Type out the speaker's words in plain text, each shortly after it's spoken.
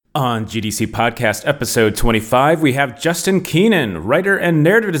On GDC Podcast episode 25, we have Justin Keenan, writer and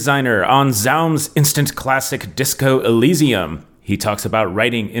narrative designer on Zaum's instant classic Disco Elysium. He talks about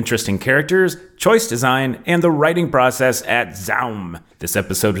writing interesting characters, choice design, and the writing process at Zaum. This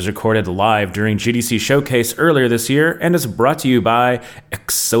episode was recorded live during GDC Showcase earlier this year and is brought to you by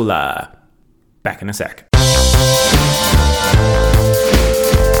Xsolla. Back in a sec.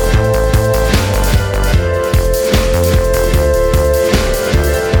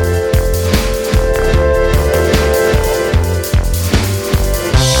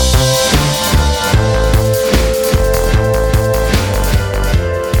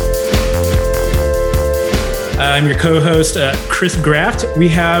 I'm your co-host, Chris Graft. We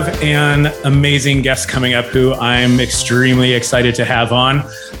have an amazing guest coming up who I'm extremely excited to have on.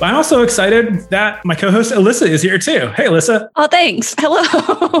 But I'm also excited that my co-host, Alyssa, is here too. Hey, Alyssa. Oh, thanks. Hello.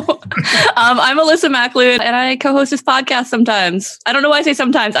 I'm Alyssa McAloon, and I co-host this podcast sometimes. I don't know why I say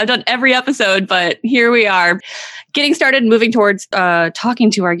sometimes. I've done every episode, but here we are. Getting started, moving towards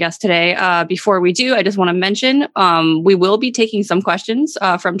talking to our guest today. Before we do, I just want to mention we will be taking some questions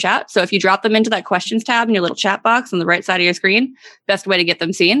from chat. So if you drop them into that questions tab in your little chat box on the right side of your screen, best way to get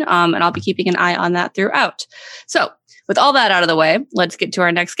them seen. And I'll be keeping an eye on that throughout. So with all that out of the way, let's get to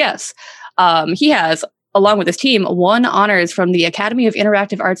our next guest. He has, along with his team, won honors from the Academy of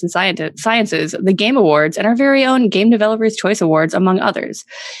Interactive Arts and Sciences, the Game Awards, and our very own Game Developers Choice Awards, among others.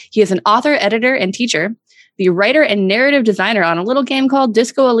 He is an author, editor, and teacher, the writer and narrative designer on a little game called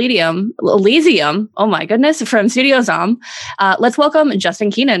Disco Elysium. Oh my goodness, from Studio Zaum. Let's welcome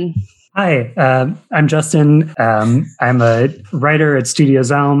Justin Keenan. Hi, I'm Justin. I'm a writer at Studio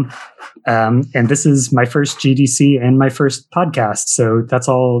Zaum, and this is my first GDC and my first podcast. So that's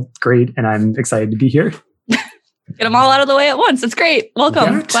all great, and I'm excited to be here. Get them all out of the way at once. That's great.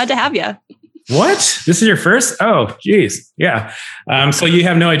 Welcome. What? Glad to have you. What? This is your first? Oh, geez. Yeah. So you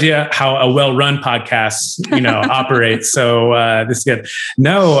have no idea how a well-run podcast, operates. So this is good.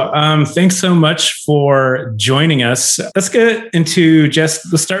 No, thanks so much for joining us. Let's get into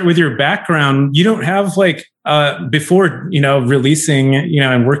let's start with your background. You don't have before, releasing,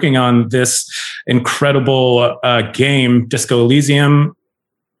 and working on this incredible game, Disco Elysium.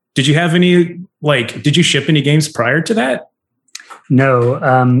 Did you have any, did you ship any games prior to that?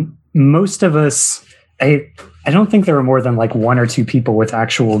 No. Most of us, I don't think there were more than one or two people with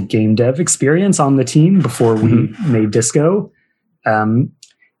actual game dev experience on the team before we made Disco. And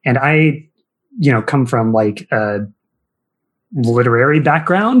I, come from a literary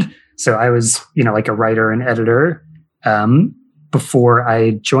background. So I was, a writer and editor before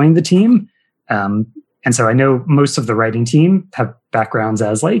I joined the team. And so I know most of the writing team have backgrounds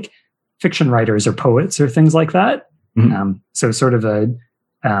as fiction writers or poets or things like that. Mm-hmm. So sort of a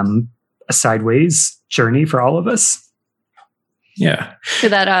sideways journey for all of us. Yeah. So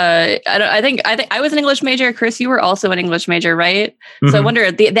that I think I was an English major. Chris, you were also an English major, right? Mm-hmm. So I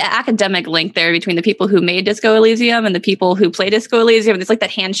wonder the academic link there between the people who made Disco Elysium and the people who play Disco Elysium. It's like that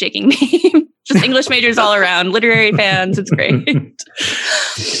handshaking meme. Just English majors all around, literary fans. It's great.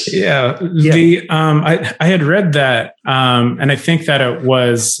 Yeah. I had read that, and I think that it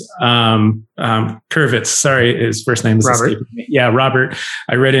was Kurvitz. Sorry, his first name is Robert. Yeah, Robert.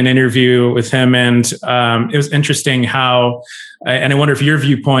 I read an interview with him, and it was interesting how. And I wonder if your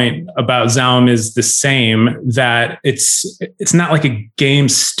viewpoint about Zaum is the same. That it's not like a game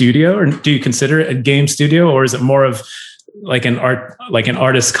studio, or do you consider it a game studio, or is it more of an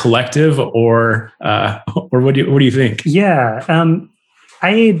artist collective, or what do you think? Yeah, I'm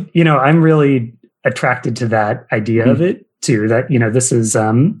really attracted to that idea of it too. That this is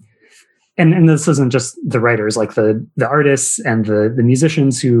and this isn't just the writers, the artists and the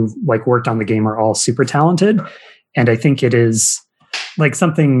musicians who worked on the game are all super talented, and I think it is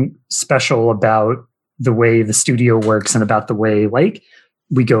something special about the way the studio works and about the way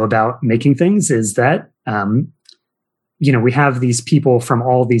we go about making things is that we have these people from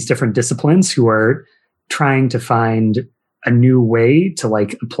all these different disciplines who are trying to find a new way to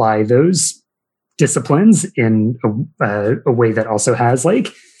apply those disciplines in a way that also has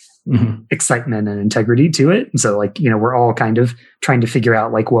excitement and integrity to it. And so we're all kind of trying to figure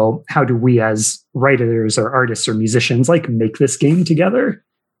out well, how do we as writers or artists or musicians make this game together?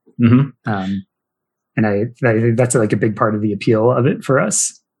 Mm-hmm. And I think that's a big part of the appeal of it for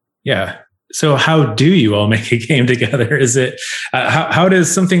us. Yeah. So how do you all make a game together? Is it how does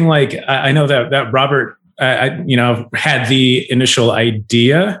something I know that Robert had the initial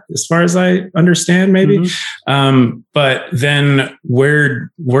idea, as far as I understand, maybe. Mm-hmm. But then where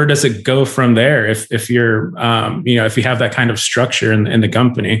does it go from there? If you're if you have that kind of structure in the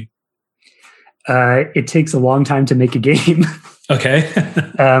company? It takes a long time to make a game. Okay.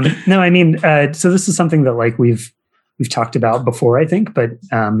 No, I mean, so this is something that like we've talked about before, I think, but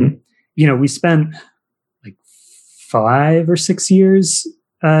we spent like 5 or 6 years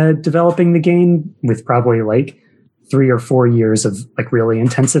developing the game, with probably like 3 or 4 years of like really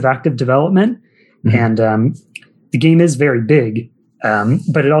intensive active development. And the game is very big,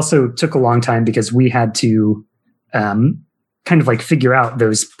 but it also took a long time because we had to kind of like figure out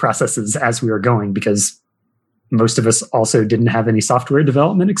those processes as we were going, because most of us also didn't have any software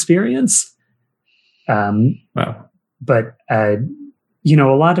development experience. Wow. But, a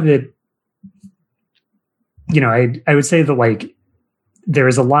lot of it, I would say that like there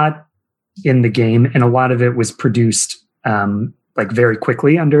is a lot in the game, and a lot of it was produced like very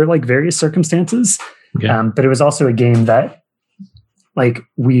quickly under like various circumstances. Yeah. But it was also a game that like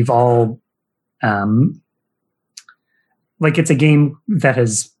we've all, like it's a game that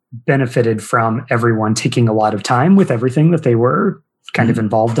has benefited from everyone taking a lot of time with everything that they were kind of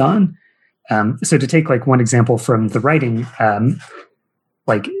involved on. So to take like one example from the writing,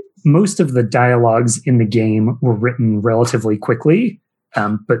 like most of the dialogues in the game were written relatively quickly,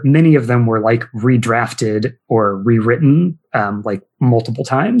 but many of them were like redrafted or rewritten like multiple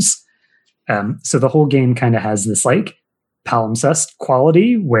times. So the whole game kind of has this like palimpsest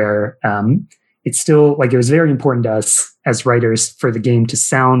quality where it's still like, it was very important to us as writers for the game to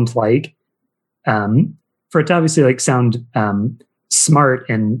sound like, for it to obviously like sound smart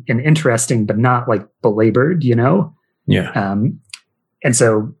and interesting, but not like belabored, Yeah. And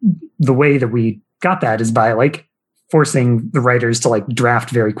so the way that we got that is by like forcing the writers to like draft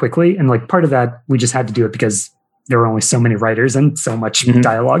very quickly. And like part of that, we just had to do it because there were only so many writers and so much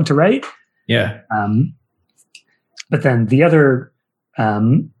dialogue to write. Yeah. But then the other,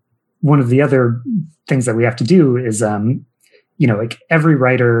 one of the other things that we have to do is, like every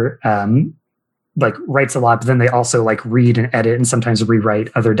writer, like writes a lot, but then they also like read and edit and sometimes rewrite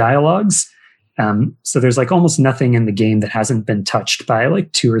other dialogues. So there's like almost nothing in the game that hasn't been touched by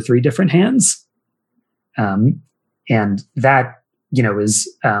like 2 or 3 different hands. And that,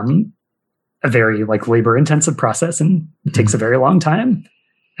 is a very like labor intensive process and takes a very long time.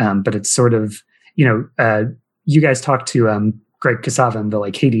 But it's sort of, you guys talked to Greg Kasavin, the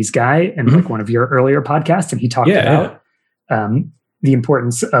like Hades guy, and like one of your earlier podcasts, and he talked about the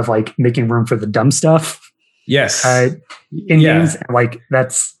importance of like making room for the dumb stuff. Yes. In games, and like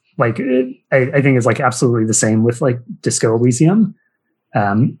that's like I think is like absolutely the same with like Disco Elysium.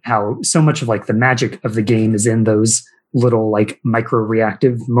 How so much of like the magic of the game is in those little like micro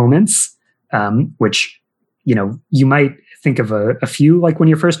reactive moments, which you might think of a few like when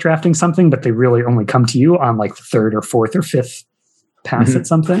you're first drafting something, but they really only come to you on like the 3rd or 4th or 5th pass at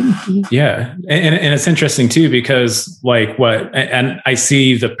something. Yeah. And it's interesting too, because like and I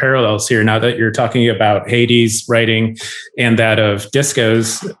see the parallels here now that you're talking about Hades writing and that of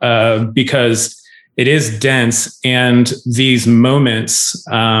Disco's, because it is dense, and these moments,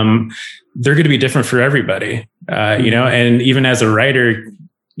 they're going to be different for everybody, and even as a writer,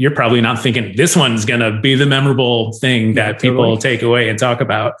 you're probably not thinking this one's going to be the memorable thing that people take away and talk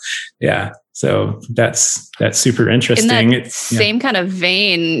about. Yeah. So that's super interesting. In that same kind of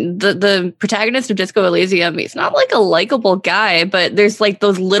vein, the protagonist of Disco Elysium, he's not like a likable guy, but there's like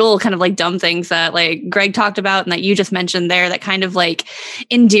those little kind of like dumb things that like Greg talked about and that you just mentioned there that kind of like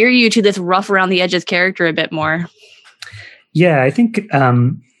endear you to this rough around the edges character a bit more. Yeah, I think,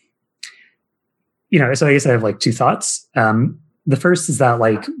 so I guess I have like 2 thoughts. The first is that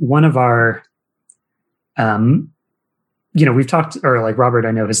like one of our, we've talked, or like Robert,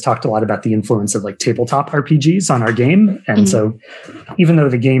 I know, has talked a lot about the influence of like tabletop RPGs on our game. And so even though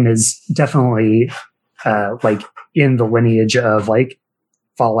the game is definitely like in the lineage of like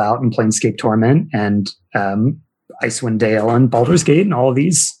Fallout and Planescape Torment and Icewind Dale and Baldur's Gate and all of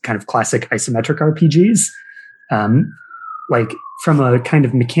these kind of classic isometric RPGs, like from a kind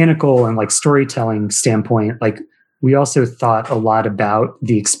of mechanical and like storytelling standpoint, like we also thought a lot about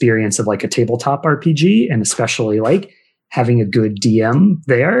the experience of like a tabletop RPG, and especially like having a good DM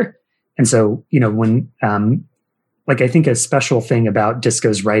there. And so, when, like, I think a special thing about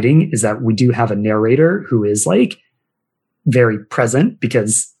Disco's writing is that we do have a narrator who is like very present,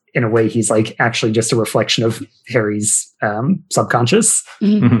 because in a way he's like actually just a reflection of Harry's subconscious.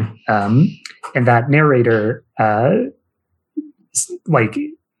 And that narrator, like,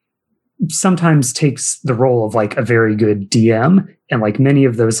 sometimes takes the role of like a very good DM, and like many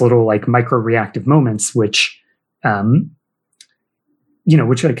of those little like micro reactive moments, which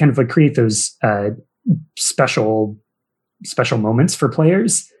which kind of like create those special moments for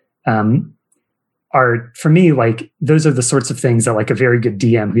players, are, for me, like those are the sorts of things that like a very good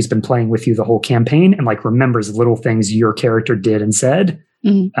DM who's been playing with you the whole campaign and like remembers little things your character did and said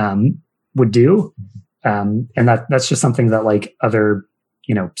would do. And that's just something that like other,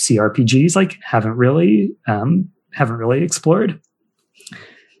 you know, CRPGs like haven't really explored.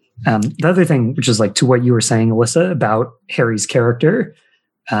 The other thing, which is like to what you were saying, Alyssa, about Harry's character,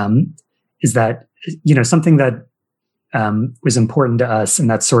 is that, you know, something that was important to us, and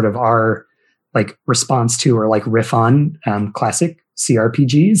that's sort of our like response to or like riff on classic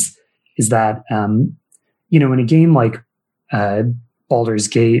CRPGs, is that, you know, in a game like Baldur's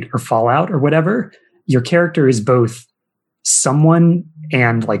Gate or Fallout or whatever, your character is both someone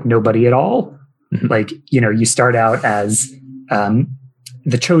and like nobody at all. Like, you know, you start out as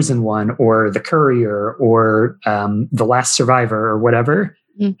the chosen one or the courier or the last survivor or whatever.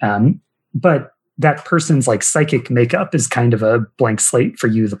 But that person's like psychic makeup is kind of a blank slate for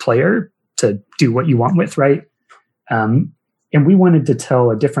you, the player, to do what you want with, right? And we wanted to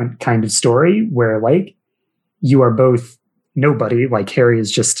tell a different kind of story where like you are both nobody, like Harry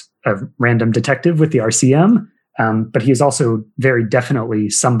is just a random detective with the RCM, but he is also very definitely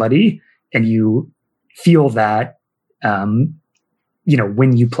somebody, and you feel that, you know,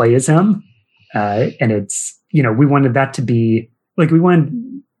 when you play as him. And it's, you know, we wanted that to be like, we wanted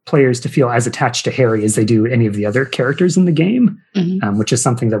players to feel as attached to Harry as they do any of the other characters in the game, which is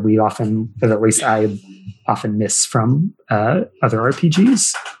something that we often, or at least I often miss from other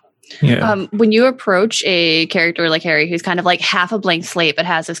RPGs. Yeah. When you approach a character like Harry, who's kind of like half a blank slate, but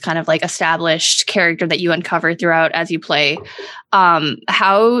has this kind of like established character that you uncover throughout as you play,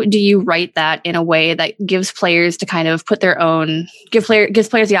 how do you write that in a way that gives players to kind of put their own, gives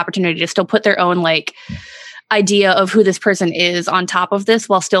players the opportunity to still put their own like idea of who this person is on top of this,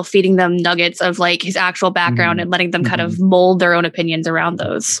 while still feeding them nuggets of like his actual background and letting them kind of mold their own opinions around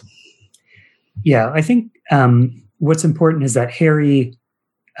those? Yeah, I think what's important is that Harry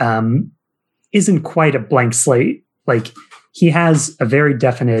isn't quite a blank slate. Like, he has a very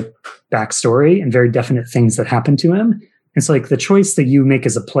definite backstory and very definite things that happen to him. And so like the choice that you make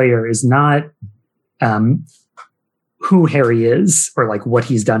as a player is not who Harry is or like what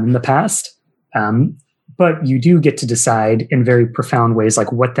he's done in the past. But you do get to decide in very profound ways,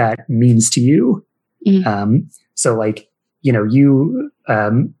 like what that means to you. So like, you know, you,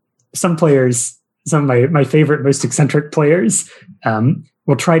 some players, some of my favorite, most eccentric players,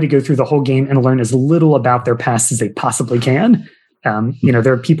 will try to go through the whole game and learn as little about their past as they possibly can. You know,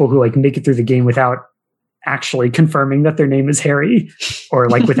 there are people who like make it through the game without actually confirming that their name is Harry, or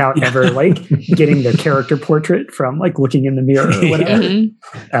like without ever like getting their character portrait from like looking in the mirror or whatever.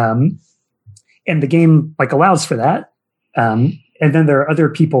 And the game like allows for that. And then there are other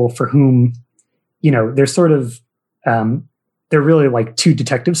people for whom, you know, they're sort of, they're really like two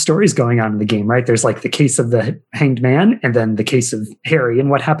detective stories going on in the game, right? There's like the case of the hanged man and then the case of Harry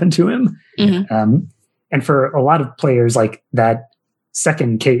and what happened to him. And for a lot of players, like that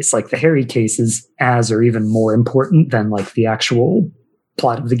second case, like the Harry case, is as or even more important than like the actual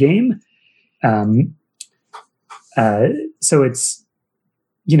plot of the game. So it's,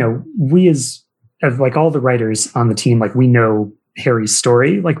 you know, we as like all the writers on the team, like we know Harry's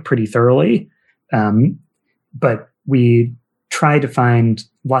story like pretty thoroughly. But we try to find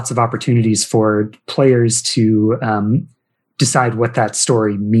lots of opportunities for players to decide what that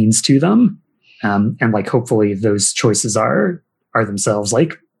story means to them. And like, hopefully those choices are themselves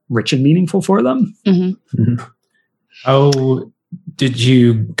like rich and meaningful for them. How did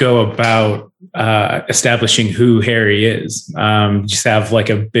you go about establishing who Harry is? Just have like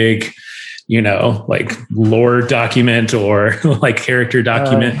a big, you know, like lore document or like character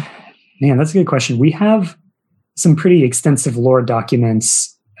document? Man, that's a good question. We have some pretty extensive lore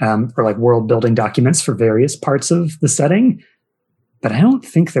documents or like world building documents for various parts of the setting, but I don't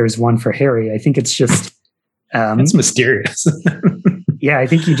think there's one for Harry. I think it's just it's mysterious. Yeah, I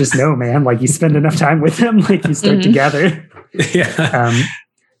think you just know, man. Like, you spend enough time with him, like you start to gather. Yeah.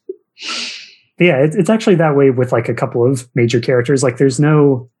 Yeah, it's actually that way with like a couple of major characters. Like, there's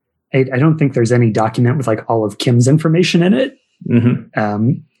no, I don't think there's any document with like all of Kim's information in it.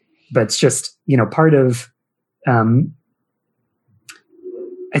 But it's just, you know, part of, I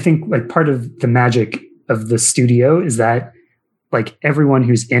think like part of the magic of the studio is that like everyone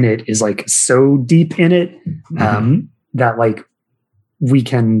who's in it is like so deep in it that like we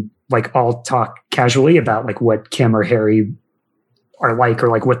can like all talk casually about like what Kim or Harry are like, or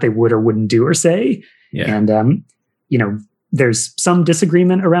like what they would or wouldn't do or say. Yeah. And, you know, there's some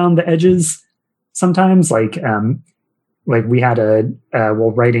disagreement around the edges sometimes. Like we had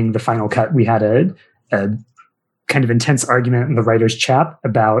while writing the final cut, we had a kind of intense argument in the writer's chat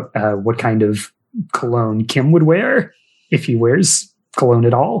about what kind of cologne Kim would wear if he wears cologne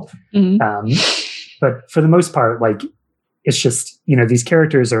at all. But for the most part, like, it's just, these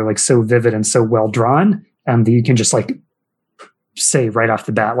characters are like so vivid and so well drawn that you can just like say right off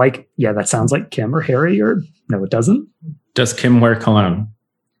the bat, like, yeah, that sounds like Kim or Harry, or no, it doesn't. Does Kim wear cologne?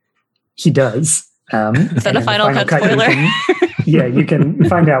 He does. Is that a Final Cut spoiler? You can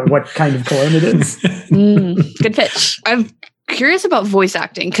find out what kind of cologne it is. Good pitch. I'm curious about voice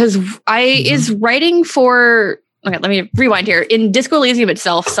acting because is writing for. Okay, let me rewind here. In Disco Elysium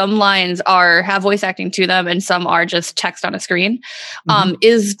itself, some lines have voice acting to them, and some are just text on a screen.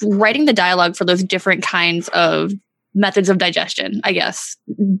 Is writing the dialogue for those different kinds of methods of digestion, I guess,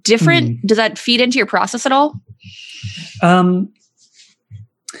 different? Does that feed into your process at all?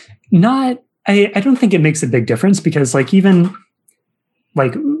 Not. I don't think it makes a big difference because, like, even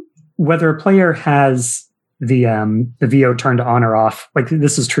like whether a player has the VO turned on or off, like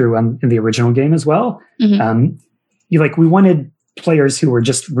this is true in the original game as well. We wanted players who were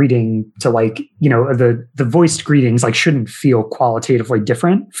just reading to, like, the voiced greetings like shouldn't feel qualitatively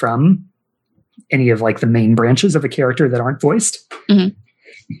different from any of like the main branches of a character that aren't voiced.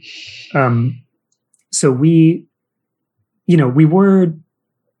 So we were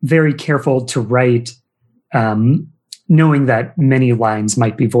very careful to write, knowing that many lines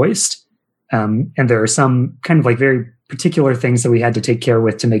might be voiced. And there are some kind of like very particular things that we had to take care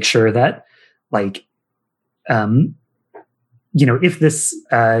with to make sure that, like,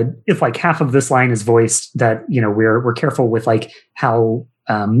 if like half of this line is voiced, that, we're careful with like how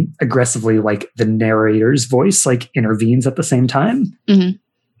aggressively like the narrator's voice like intervenes at the same time.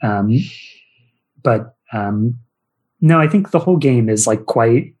 But no, I think the whole game is like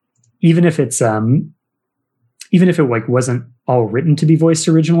quite, even if it like wasn't all written to be voiced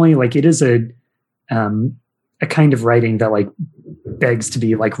originally, like it is a kind of writing that like begs to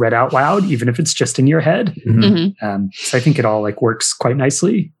be like read out loud, even if it's just in your head. So I think it all like works quite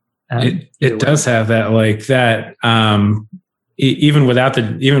nicely. It does have that, like that, even without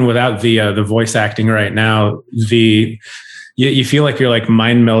the voice acting right now, you feel like you're like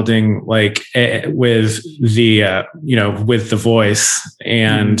mind melding like with the with the voice,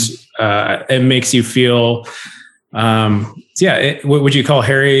 and it makes you feel what would you call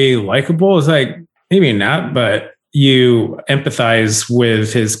Harry likable? It's like maybe not, but you empathize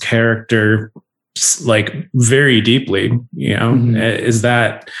with his character like very deeply. Is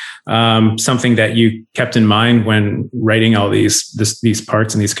that something that you kept in mind when writing all these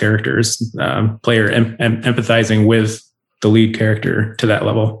parts and these characters, player empathizing with the lead character to that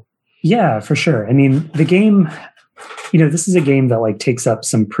level? Yeah, for sure. I mean, the game, this is a game that like takes up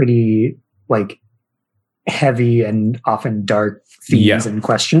some pretty like heavy and often dark themes and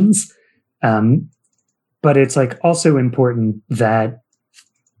questions. But it's like also important that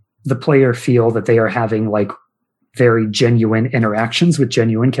the player feel that they are having like very genuine interactions with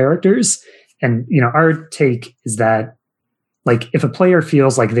genuine characters. And, our take is that like if a player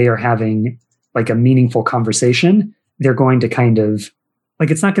feels like they are having like a meaningful conversation, they're going to kind of like,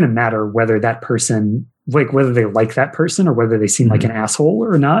 it's not going to matter whether that person, like whether they like that person or whether they seem like an asshole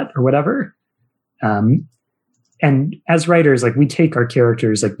or not or whatever. And as writers, like we take our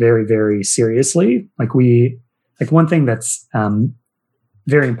characters like very, very seriously. Like one thing that's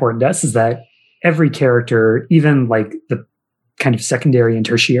very important to us is that every character, even like the kind of secondary and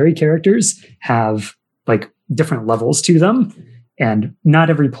tertiary characters, have like different levels to them. And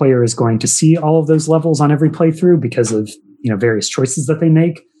not every player is going to see all of those levels on every playthrough because of, various choices that they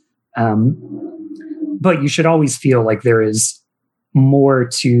make. But you should always feel like there is more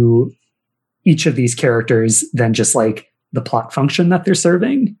to each of these characters than just like the plot function that they're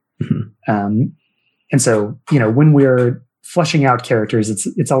serving. And so, when we're fleshing out characters,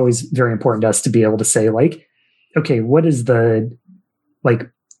 it's always very important to us to be able to say like, okay, what are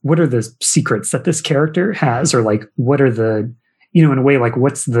the secrets that this character has? Or like, what are the, in a way, like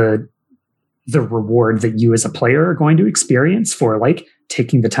what's the reward that you as a player are going to experience for like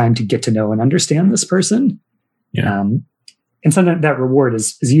taking the time to get to know and understand this person? And so that reward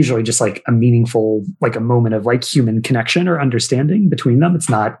is usually just like a meaningful, like a moment of like human connection or understanding between them. It's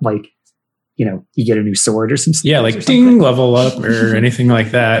not like, you get a new sword or some stuff. Yeah, like ding, level up or anything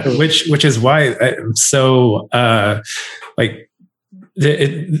like that, which is why I'm so like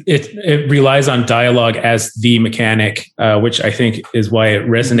it relies on dialogue as the mechanic, which I think is why it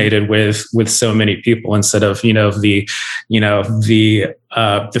resonated with so many people instead of the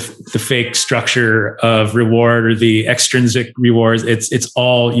fake structure of reward or the extrinsic rewards. It's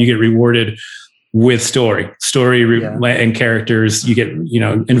all you get rewarded with story and characters. You get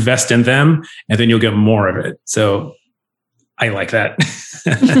invest in them, and then you'll get more of it. So I like that.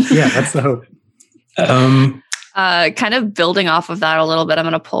 Yeah, that's the hope. Kind of building off of that a little bit, I'm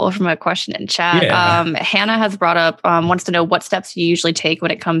going to pull from a question in chat. Yeah. Hannah has brought up, wants to know what steps you usually take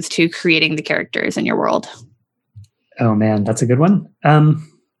when it comes to creating the characters in your world. Oh man, that's a good one.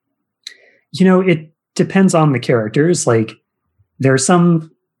 It depends on the characters. Like, there are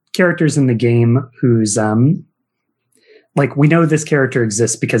some characters in the game whose, like, we know this character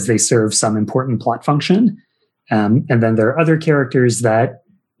exists because they serve some important plot function. And then there are other characters that,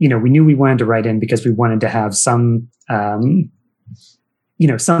 we knew we wanted to write in because we wanted to have some,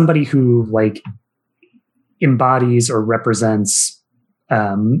 somebody who like embodies or represents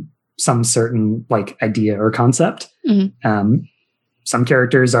some certain like idea or concept. Mm-hmm. Some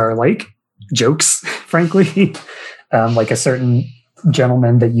characters are like jokes, frankly, like a certain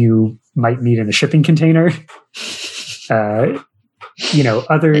gentleman that you might meet in a shipping container. Others.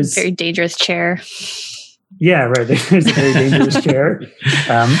 A very dangerous chair. Yeah, right. There's a very dangerous chair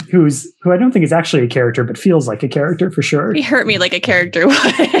who I don't think is actually a character, but feels like a character for sure. He hurt me like a character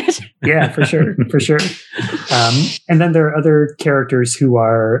would. Yeah, for sure. And then there are other characters who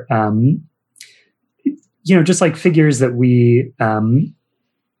are, just like figures that we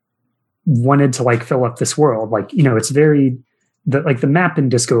wanted to like fill up this world. Like, it's very, the map in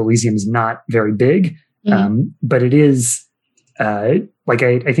Disco Elysium is not very big, but it is, like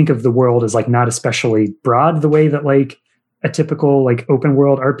I think of the world as like not especially broad the way that like a typical like open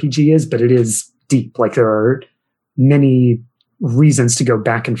world RPG is, but it is deep. Like there are many reasons to go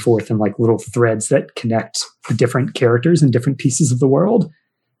back and forth and like little threads that connect the different characters and different pieces of the world.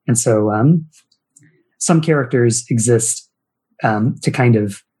 And so some characters exist to kind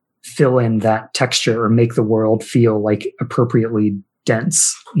of fill in that texture or make the world feel like appropriately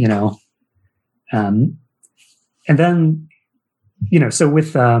dense, and then, so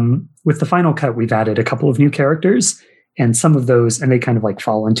with the Final Cut, we've added a couple of new characters, and some of those, and they kind of like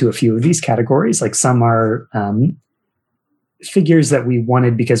fall into a few of these categories. Like some are figures that we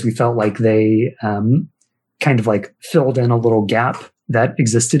wanted because we felt like they kind of like filled in a little gap that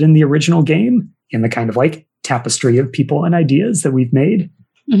existed in the original game in the kind of like tapestry of people and ideas that we've made.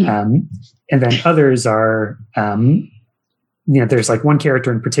 Mm-hmm. And then others are, there's like one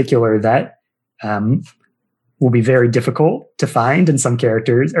character in particular that will be very difficult to find, and some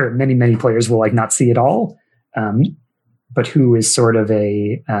characters or many players will like not see at all, but who is sort of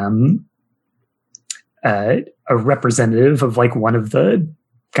a representative of like one of the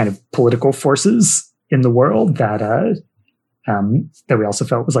kind of political forces in the world that we also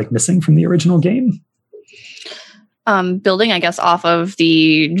felt was like missing from the original game. Building, I guess, off of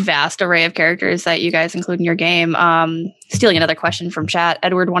the vast array of characters that you guys include in your game, stealing another question from chat,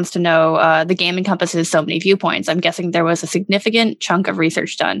 Edward wants to know, the game encompasses so many viewpoints. I'm guessing there was a significant chunk of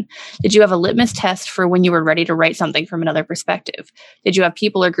research done. Did you have a litmus test for when you were ready to write something from another perspective? Did you have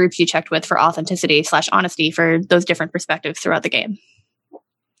people or groups you checked with for authenticity/honesty for those different perspectives throughout the game?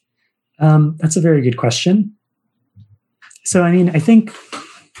 That's a very good question. So, I mean, I think...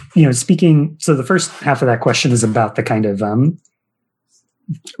 so the first half of that question is about the kind of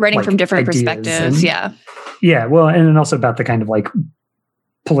writing like from different perspectives. Yeah. Well, and then also about the kind of like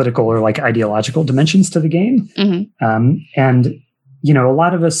political or like ideological dimensions to the game. Mm-hmm. And, a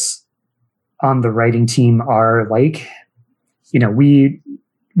lot of us on the writing team are like, we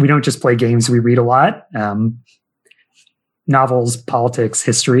don't just play games, we read a lot, novels, politics,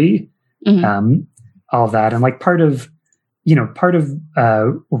 history, all of that. And like part of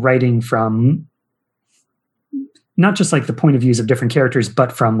writing from not just like the point of views of different characters,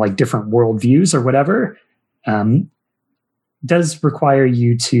 but from like different worldviews or whatever, does require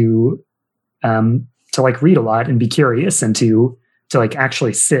you to like read a lot and be curious and to like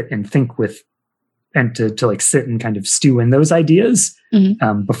actually sit and think with, and to like sit and kind of stew in those ideas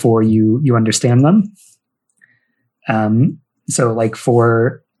before you understand them. So like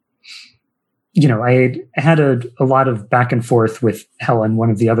for, I had a lot of back and forth with Helen, one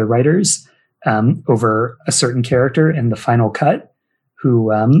of the other writers, over a certain character in the Final Cut,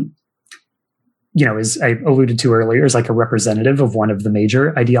 who, as I alluded to earlier, is like a representative of one of the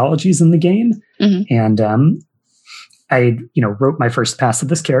major ideologies in the game. Mm-hmm. And I, wrote my first pass of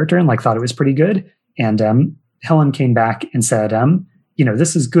this character and like thought it was pretty good. And Helen came back and said,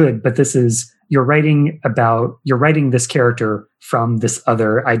 this is good, but you're writing this character from this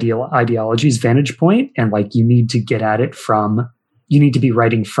other ideology's vantage point. And like, you need to get at it you need to be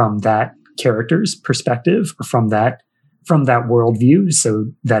writing from that character's perspective or from that worldview, so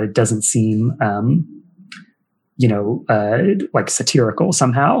that it doesn't seem, like satirical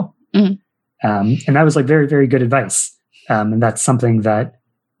somehow. Mm-hmm. And that was like very, very good advice. And that's something that,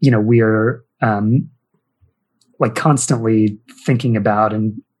 we're, like constantly thinking about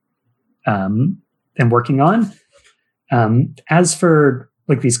and and working on. As for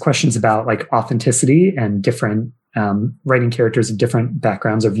like these questions about like authenticity and different writing characters of different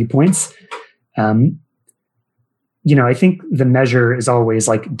backgrounds or viewpoints, I think the measure is always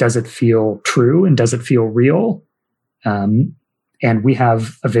like, does it feel true and does it feel real? And we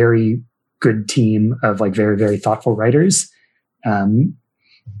have a very good team of like very, very thoughtful writers. And,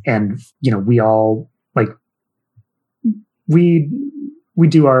 we all like, we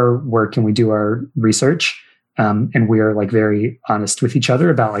do our work and we do our research. And we are like very honest with each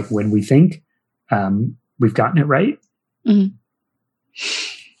other about like when we think we've gotten it right. Mm-hmm.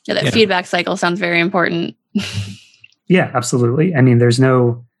 Yeah, that feedback cycle sounds very important. Yeah, absolutely. I mean, there's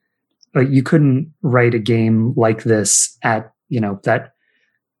no, like, you couldn't write a game like this that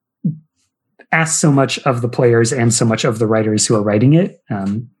asks so much of the players and so much of the writers who are writing it.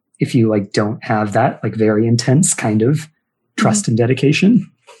 If you like don't have that like very intense kind of trust and dedication.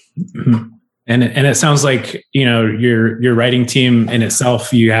 Mm-hmm. And it sounds like, your writing team in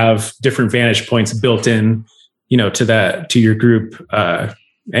itself, you have different vantage points built in, to your group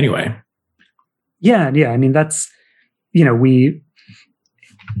anyway. Yeah. I mean, that's, we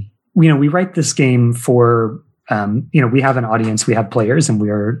write this game for, we have an audience, we have players, and we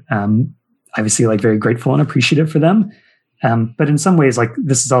are obviously like very grateful and appreciative for them. But in some ways, like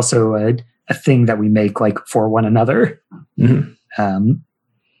this is also a thing that we make like for one another. Mm-hmm.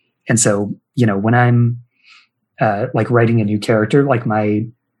 And so, when I'm like writing a new character, like my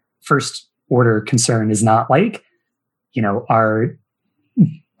first order concern is not like, is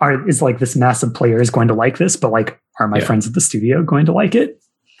like this massive player is going to like this, but like, are my friends at the studio going to like it?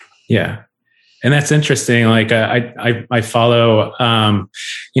 Yeah. And that's interesting. Like I follow, and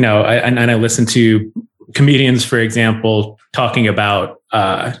I listen to comedians, for example, talking about,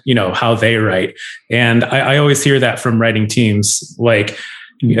 how they write. And I always hear that from writing teams, like,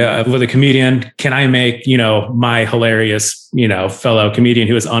 with a comedian, can I make, my hilarious, fellow comedian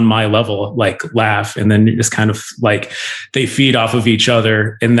who is on my level, like laugh? And then just kind of like they feed off of each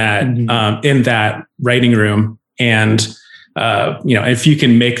other in that, in that writing room. And, if you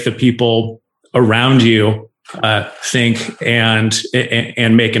can make the people around you think and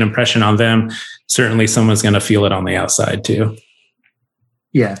make an impression on them, certainly someone's going to feel it on the outside too.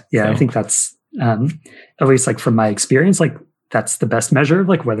 Yeah. So. I think that's, at least like from my experience, like that's the best measure of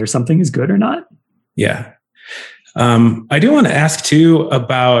like whether something is good or not. Yeah. I do want to ask too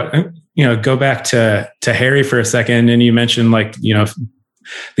about, go back to Harry for a second. And you mentioned like, the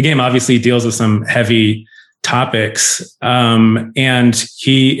game obviously deals with some heavy topics. And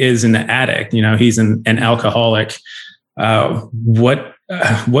he is an addict, he's an alcoholic.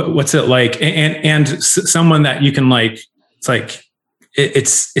 What's it like? And someone that you can like, it's like,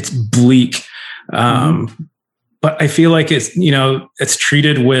 it's bleak. But I feel like it's, it's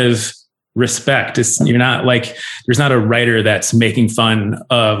treated with respect. You're not like, there's not a writer that's making fun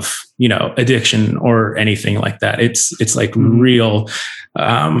of, addiction or anything like that. It's like real.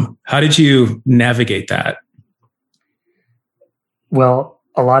 How did you navigate that? Well,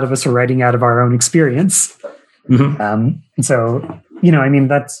 a lot of us are writing out of our own experience. Mm-hmm. And so, I mean,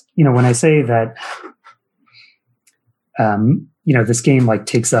 that's, when I say that, this game like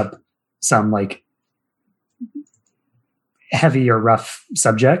takes up some like heavy or rough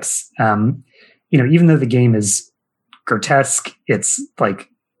subjects, even though the game is grotesque, it's like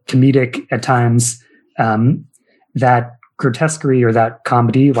comedic at times, that grotesquerie or that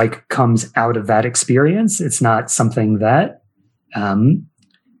comedy like comes out of that experience. It's not something that,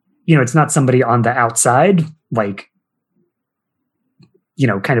 it's not somebody on the outside, like,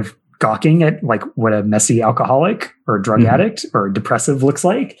 kind of gawking at like what a messy alcoholic or drug addict or depressive looks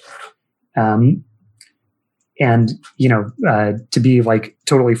like. And, to be like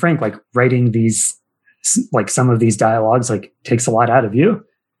totally frank, like writing these, like some of these dialogues, like takes a lot out of you.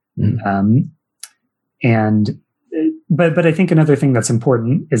 But I think another thing that's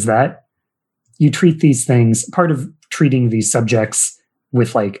important is that you treat these things, part of treating these subjects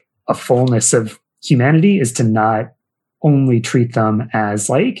with like a fullness of humanity is to not only treat them as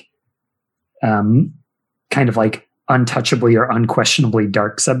like, kind of like untouchably or unquestionably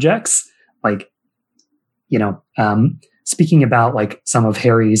dark subjects. Like, speaking about like some of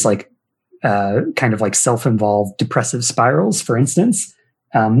Harry's like, kind of like self-involved depressive spirals, for instance,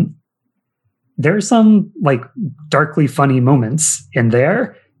 there are some like darkly funny moments in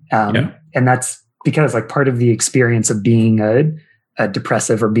there. And that's because like part of the experience of being a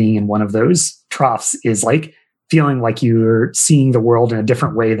depressive or being in one of those troughs is like feeling like you're seeing the world in a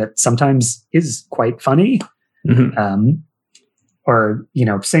different way that sometimes is quite funny. Or,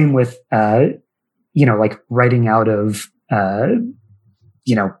 same with, like writing out of,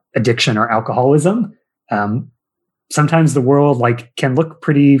 addiction or alcoholism. Sometimes the world like can look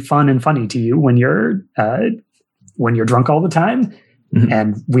pretty fun and funny to you when you're drunk all the time. Mm-hmm.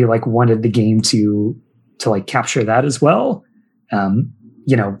 And we like wanted the game to like capture that as well. The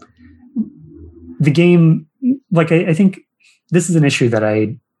game, like, I think this is an issue that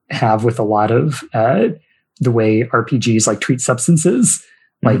I have with a lot of the way RPGs like treat substances.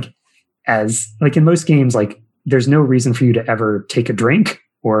 Mm-hmm. Like, as like in most games, like there's no reason for you to ever take a drink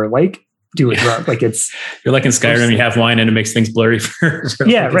or like do a drug. Like it's you're like in Skyrim, you have wine and it makes things blurry for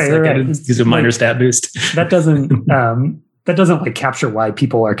yeah, like right. It gives a minor stat boost. That doesn't like capture why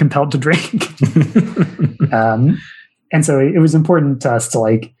people are compelled to drink. And so it was important to us to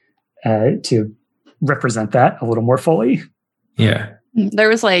like to represent that a little more fully. Yeah. There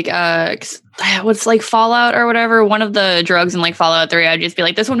was like what's like Fallout or whatever, one of the drugs in like Fallout 3, I'd just be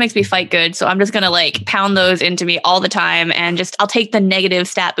like, this one makes me fight good, so I'm just gonna like pound those into me all the time and just I'll take the negative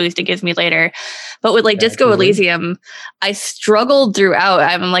stat boost it gives me later. But with like Disco Elysium, I struggled throughout.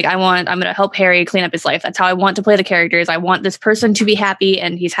 I'm gonna help Harry clean up his life. That's how I want to play the characters. I want this person to be happy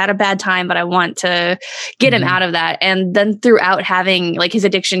and he's had a bad time, but I want to get him out of that. And then throughout having like his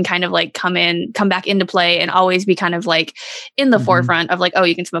addiction kind of like come back into play and always be kind of like in the forefront of like, oh,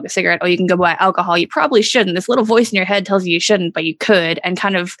 you can smoke a cigarette, oh, you can go buy alcohol, you probably shouldn't. This little voice in your head tells you shouldn't, but you could, and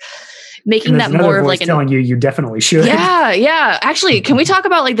kind of making that more of like telling you definitely should. Yeah. Actually, can we talk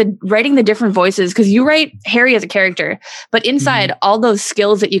about like the writing the different voices? Because you write Harry as a character, but inside all those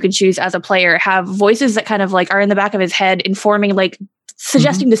skills that you can choose as a player have voices that kind of like are in the back of his head, informing like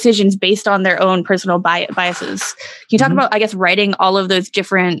suggesting decisions based on their own personal biases. Can you talk about, I guess, writing all of those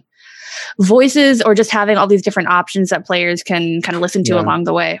different voices, or just having all these different options that players can kind of listen to along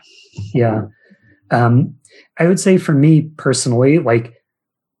the way? Yeah. I would say for me personally, like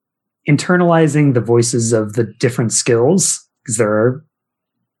internalizing the voices of the different skills, because there are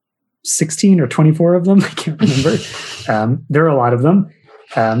 16 or 24 of them. I can't remember. There are a lot of them.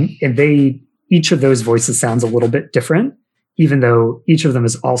 And each of those voices sounds a little bit different, even though each of them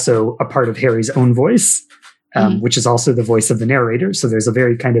is also a part of Harry's own voice, which is also the voice of the narrator. So there's a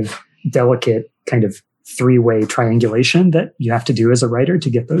very kind of delicate kind of three-way triangulation that you have to do as a writer to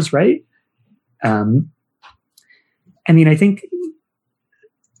get those right. I mean, I think,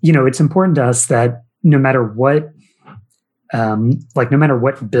 it's important to us that no matter what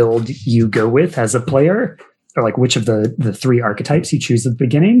build you go with as a player, or like which of the three archetypes you choose at the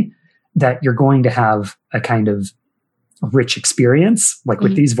beginning, that you're going to have a kind of rich experience, like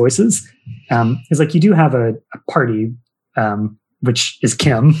with these voices. It's like you do have a party, which is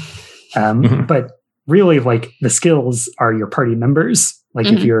Kim, but really like the skills are your party members. Like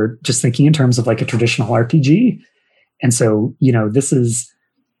if you're just thinking in terms of like a traditional RPG. And so,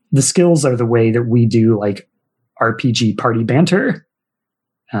 the skills are the way that we do like RPG party banter.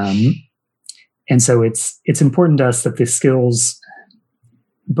 And so it's important to us that the skills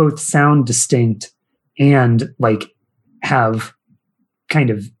both sound distinct and like have kind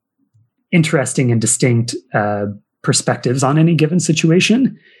of interesting and distinct perspectives on any given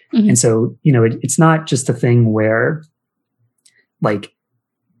situation. And so, it's not just a thing where like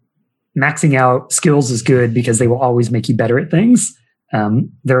maxing out skills is good because they will always make you better at things.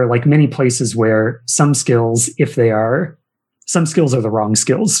 There are like many places where some skills are the wrong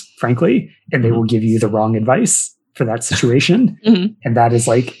skills, frankly, and they will give you the wrong advice for that situation. And that is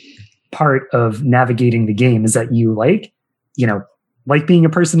like part of navigating the game, is that you like being a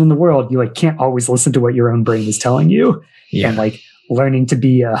person in the world, you like can't always listen to what your own brain is telling you. And like learning to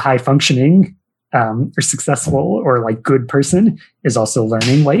be a high functioning or successful or like good person is also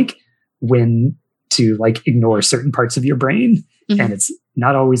learning like when to like ignore certain parts of your brain. And it's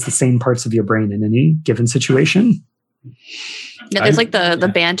not always the same parts of your brain in any given situation. Yeah, there's like the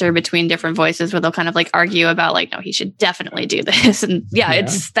banter between different voices where they'll kind of like argue about like, no, he should definitely do this. And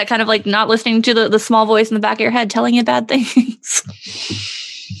it's that kind of like not listening to the small voice in the back of your head telling you bad things.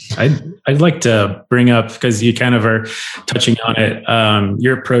 I'd like to bring up, because you kind of are touching on it,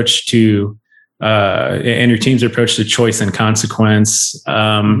 your approach to and your team's approach to choice and consequence.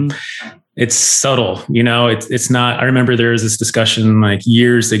 It's subtle, it's not. I remember there was this discussion like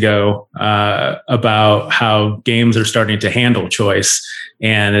years ago about how games are starting to handle choice,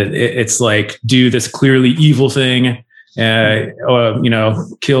 and it's like, do this clearly evil thing, or,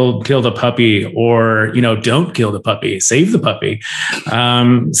 kill the puppy, or don't kill the puppy, save the puppy.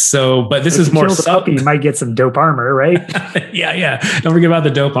 But this is more subtle. You might get some dope armor, right? yeah. Don't forget about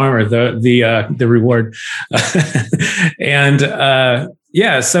the dope armor, the reward, and.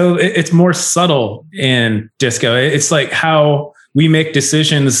 So it's more subtle in Disco. It's like how we make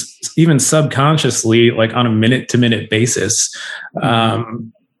decisions even subconsciously, like on a minute to minute basis.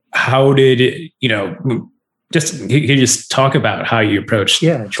 How did it, you just talk about how you approach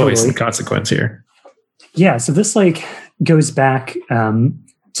choice and consequence here? Yeah. So this like goes back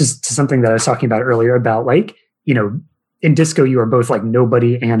to something that I was talking about earlier about like, in Disco, you are both like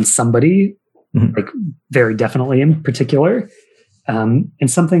nobody and somebody, like very definitely in particular. And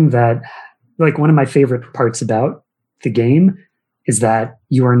something that like one of my favorite parts about the game is that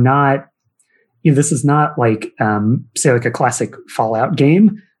you are not, this is not like, say like a classic Fallout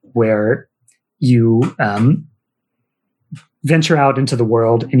game where you venture out into the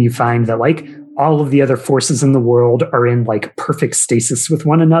world and you find that like all of the other forces in the world are in like perfect stasis with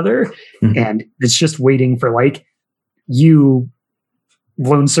one another. And it's just waiting for like you,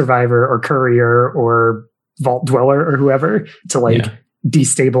 lone survivor or courier or vault dweller or whoever, to like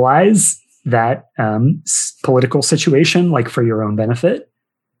destabilize that political situation, like for your own benefit.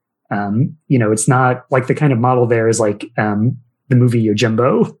 It's not like the kind of model there is like the movie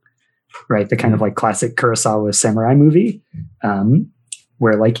Yojimbo, right? The kind of like classic Kurosawa samurai movie,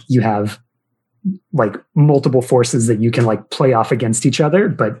 where like you have like multiple forces that you can like play off against each other,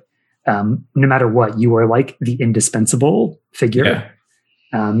 but no matter what, you are like the indispensable figure.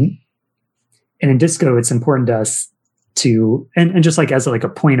 And in Disco, it's important to us to, and just like as like a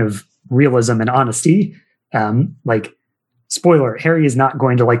point of realism and honesty, like spoiler, Harry is not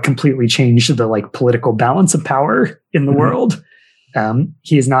going to like completely change the like political balance of power in the world.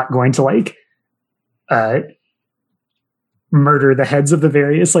 He is not going to like murder the heads of the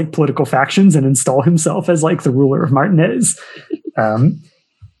various like political factions and install himself as like the ruler of Martinez. And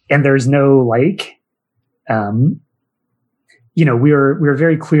there's no like, we're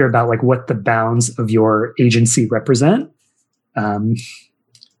very clear about like what the bounds of your agency represent. And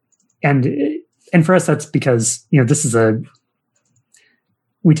for us, that's because, this is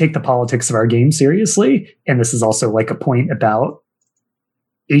we take the politics of our game seriously. And this is also like a point about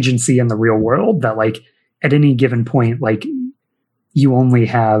agency in the real world, that like at any given point, like you only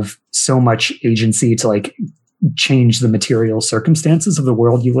have so much agency to like change the material circumstances of the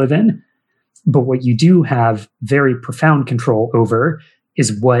world you live in. But what you do have very profound control over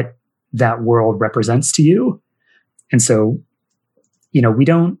is what that world represents to you. And so, we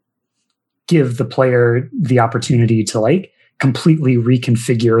don't give the player the opportunity to like completely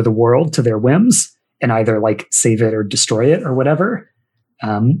reconfigure the world to their whims and either like save it or destroy it or whatever.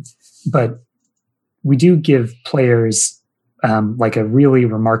 But we do give players like a really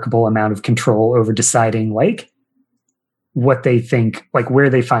remarkable amount of control over deciding like what they think, like where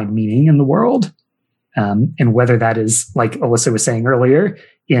they find meaning in the world. And whether that is, like Alyssa was saying earlier,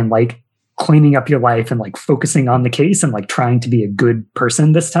 in like cleaning up your life and like focusing on the case and like trying to be a good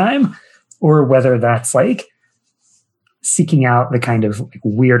person this time, or whether that's like seeking out the kind of like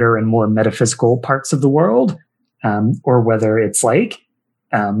weirder and more metaphysical parts of the world, or whether it's like,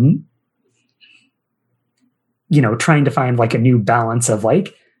 trying to find like a new balance of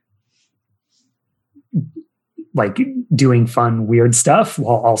like doing fun, weird stuff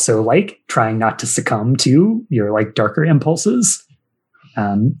while also like trying not to succumb to your like darker impulses.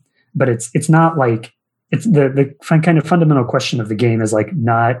 But it's not like, it's the kind of fundamental question of the game is like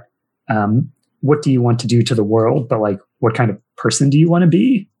not what do you want to do to the world, but like what kind of person do you want to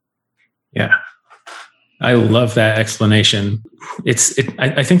be? Yeah. I love that explanation.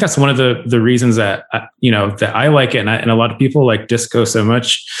 I think that's one of the reasons that, that I like it. And a lot of people like Disco so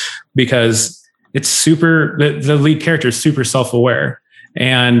much, because it's super, the lead character is super self-aware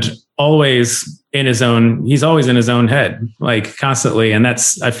and always in his own, he's always in his own head, like constantly. And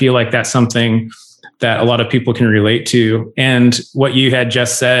I feel like that's something that a lot of people can relate to. And what you had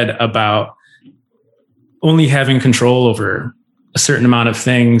just said about only having control over a certain amount of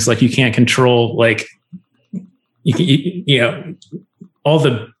things, like you can't control, like, all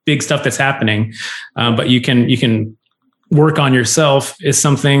the big stuff that's happening, but you can work on yourself is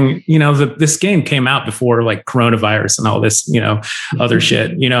something, this game came out before like coronavirus and all this, other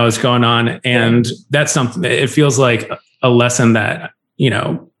shit, is going on. And that's something, it feels like a lesson that,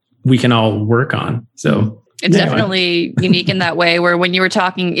 we can all work on. So it's definitely unique in that way, where when you were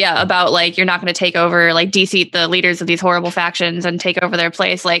talking, about like, you're not going to take over, like de-seat the leaders of these horrible factions and take over their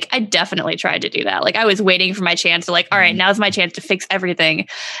place. Like I definitely tried to do that. Like I was waiting for my chance to like, all right, now's my chance to fix everything.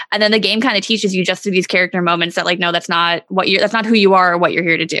 And then the game kind of teaches you just through these character moments that like, no, that's not who you are or what you're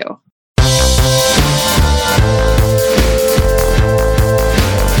here to do.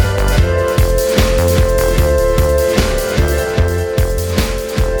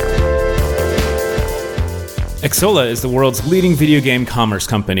 Xsolla is the world's leading video game commerce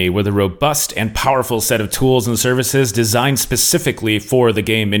company with a robust and powerful set of tools and services designed specifically for the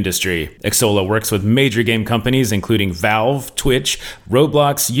game industry. Xsolla works with major game companies including Valve, Twitch,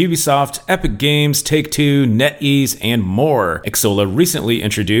 Roblox, Ubisoft, Epic Games, Take-Two, NetEase, and more. Xsolla recently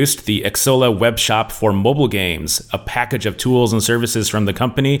introduced the Xsolla Web Shop for mobile games, a package of tools and services from the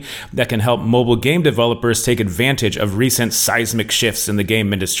company that can help mobile game developers take advantage of recent seismic shifts in the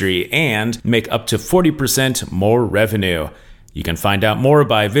game industry and make up to 40% more revenue. You can find out more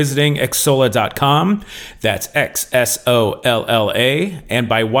by visiting xsolla.com, that's XSOLLA, and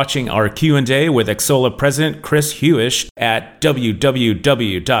by watching our Q&A with Xsolla President Chris Hewish at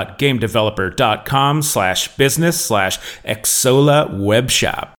www.gamedeveloper.com/business/Xsolla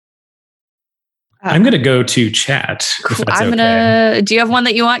Webshop. I'm going to go to chat. Cool. Do you have one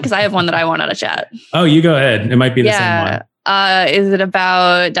that you want? Because I have one that I want out of chat. Oh, you go ahead. It might be the same one. Is it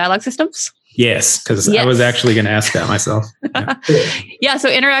about dialogue systems? Yes, because I was actually going to ask that myself. Yeah, so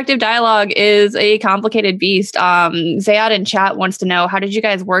interactive dialogue is a complicated beast. Zayad in chat wants to know, how did you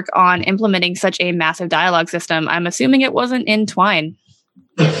guys work on implementing such a massive dialogue system? I'm assuming it wasn't in Twine.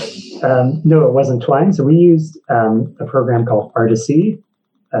 No, it wasn't Twine. So we used a program called Artisy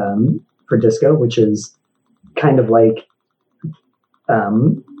for Disco, which is kind of like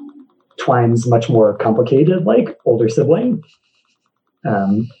Twine's much more complicated, like older sibling.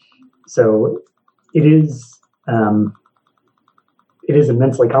 So it is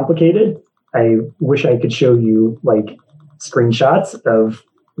immensely complicated. I wish I could show you like screenshots of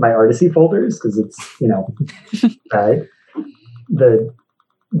my Artisy folders, because it's,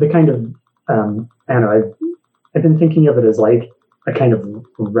 the kind of I don't know. I've been thinking of it as like a kind of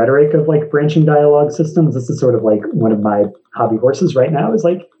rhetoric of like branching dialogue systems. This is sort of like one of my hobby horses right now, is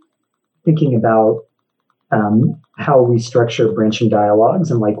like thinking about how we structure branching dialogues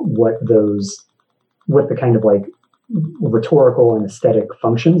and like what the kind of like rhetorical and aesthetic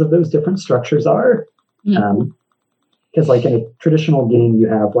functions of those different structures are. Because like in a traditional game you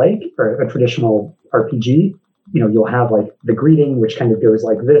have like, or a traditional RPG, you'll have like the greeting, which kind of goes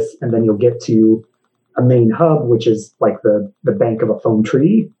like this, and then you'll get to a main hub, which is like the bank of a phone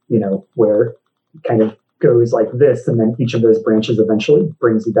tree, where it kind of goes like this, and then each of those branches eventually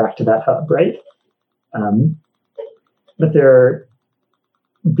brings you back to that hub, right? But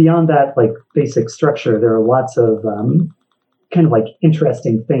beyond that like basic structure, there are lots of kind of like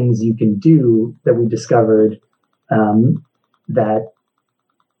interesting things you can do that we discovered that,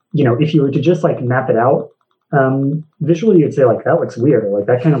 if you were to just like map it out visually, you'd say like, that looks weird, or like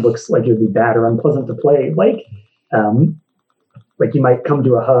that kind of looks like it would be bad or unpleasant to play. Like you might come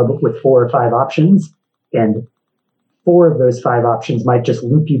to a hub with 4 or 5 options, and 4 of those 5 options might just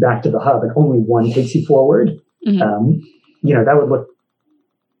loop you back to the hub, and only one takes you forward. That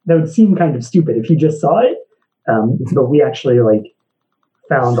would seem kind of stupid if you just saw it. But we actually like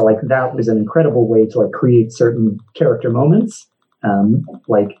found like that was an incredible way to like create certain character moments.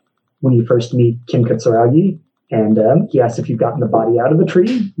 Like when you first meet Kin Katsuragi, and he asks if you've gotten the body out of the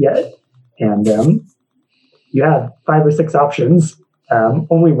tree yet. And you have 5 or 6 options,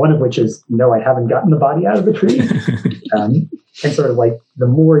 only one of which is, no, I haven't gotten the body out of the tree. And sort of like the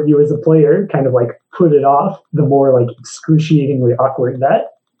more you as a player kind of like put it off, the more like excruciatingly awkward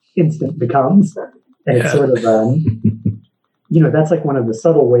that instant becomes. And it's sort of, that's like one of the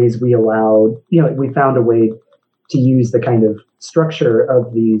subtle ways we allowed, we found a way to use the kind of structure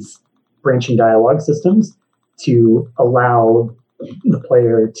of these branching dialogue systems to allow the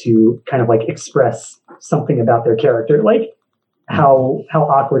player to kind of like express something about their character, like how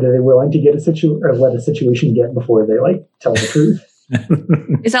awkward are they willing to get let a situation get before they like tell the truth.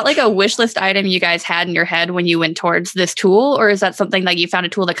 Is that like a wish list item you guys had in your head when you went towards this tool? Or is that something that you found a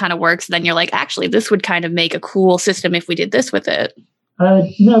tool that kind of works, then you're like, actually, this would kind of make a cool system if we did this with it?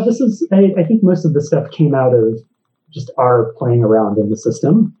 No, this is, I think most of the stuff came out of just our playing around in the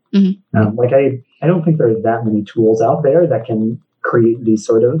system. Mm-hmm. Like I don't think there are that many tools out there that can create these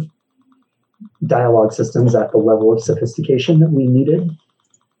sort of dialogue systems at the level of sophistication that we needed.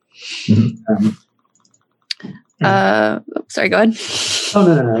 Mm-hmm. Sorry, go ahead. Oh,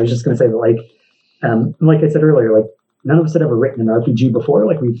 no. I was just going to say that, like I said earlier, like none of us had ever written an RPG before.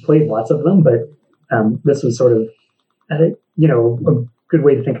 Like we've played lots of them, but this was sort of, a good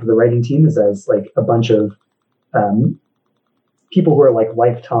way to think of the writing team is as like a bunch of people who are like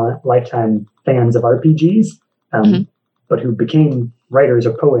lifetime fans of RPGs, but who became writers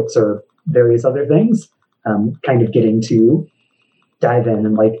or poets or various other things, kind of getting to dive in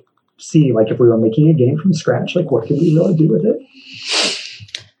and like see like if we were making a game from scratch, like what could we really do with it?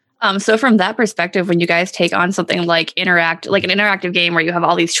 So from that perspective, when you guys take on something like an interactive game where you have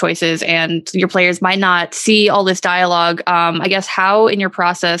all these choices and your players might not see all this dialogue, I guess how in your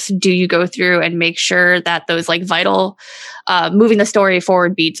process do you go through and make sure that those like vital moving the story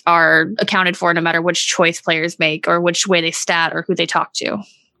forward beats are accounted for no matter which choice players make or which way they stat or who they talk to?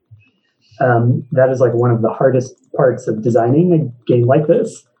 That is like one of the hardest parts of designing a game like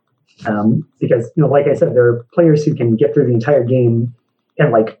this. Because, like I said, there are players who can get through the entire game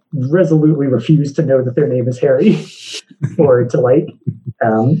and like resolutely refuse to know that their name is Harry or to like,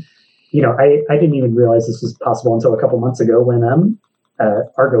 I didn't even realize this was possible until a couple months ago when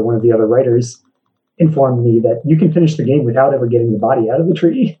Argo, one of the other writers, informed me that you can finish the game without ever getting the body out of the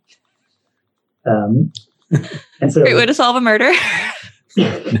tree. And so great way to solve a murder.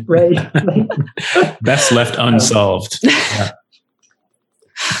 Right. Best left unsolved. Yeah.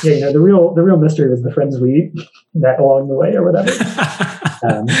 Yeah, the real mystery was the friends we met along the way or whatever.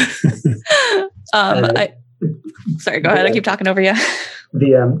 Sorry, go ahead. I keep talking over you.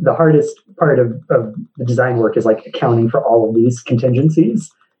 The hardest part of the design work is like accounting for all of these contingencies.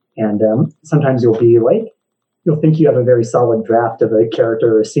 And sometimes you'll think you have a very solid draft of a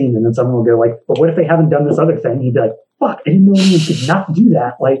character or a scene, and then someone will go like, "But what if they haven't done this other thing?" And you'd be like, "Fuck, I didn't know anyone could not do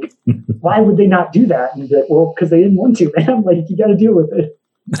that. Like, why would they not do that?" And you'd be like, "Well, because they didn't want to, man. Like, you got to deal with it."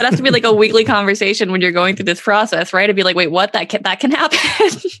 It has to be like a weekly conversation when you're going through this process, right? It'd be like, wait, what? That can happen.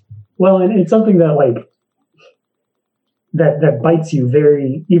 Well, and it's something that like that bites you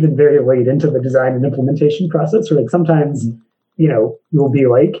very late into the design and implementation process. Or like sometimes, you'll be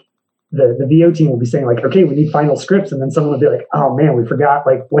like the VO team will be saying like, okay, we need final scripts, and then someone will be like, oh man, we forgot.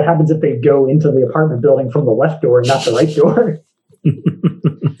 Like, what happens if they go into the apartment building from the left door, not the right door?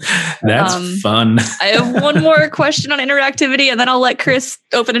 That's fun. I have one more question on interactivity, and then I'll let Chris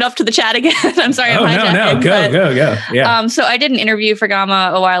open it up to the chat again. I'm sorry. Go. Yeah. So I did an interview for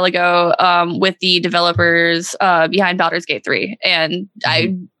Gamma a while ago with the developers behind Baldur's Gate 3, and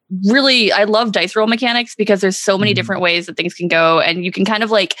I love dice roll mechanics because there's so many different ways that things can go, and you can kind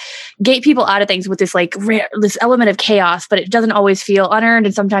of like gate people out of things with this like this element of chaos, but it doesn't always feel unearned,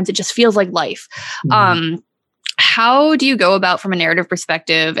 and sometimes it just feels like life. How do you go about, from a narrative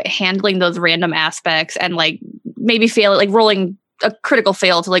perspective, handling those random aspects and like maybe fail, like rolling a critical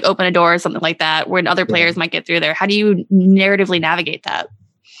fail to like open a door or something like that when other players might get through there? How do you narratively navigate that?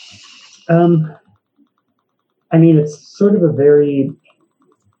 I mean, it's sort of a very,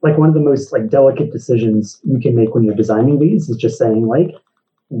 like one of the most like delicate decisions you can make when you're designing these is just saying like,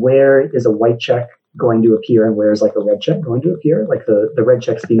 where is a white check going to appear and where's like a red check going to appear? Like the red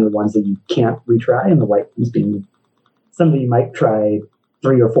checks being the ones that you can't retry and the white ones being some that you might try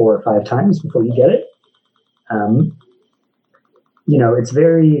 3 or 4 or 5 times before you get it.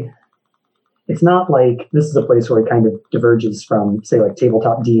 It's not like this is a place where it kind of diverges from say like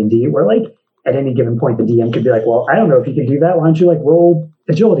tabletop D&D where like at any given point the DM could be like, well, I don't know if you can do that. Why don't you like roll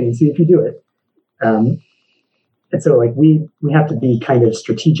agility and see if you do it? And so like we have to be kind of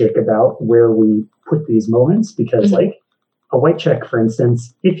strategic about where we put these moments because like a white check, for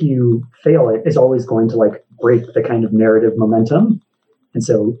instance, if you fail it, is always going to like break the kind of narrative momentum. And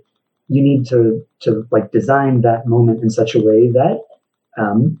so you need to like design that moment in such a way that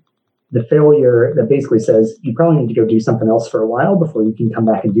the failure that basically says you probably need to go do something else for a while before you can come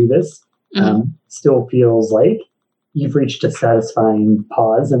back and do this still feels like you've reached a satisfying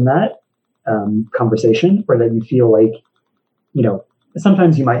pause in that conversation, or that you feel like,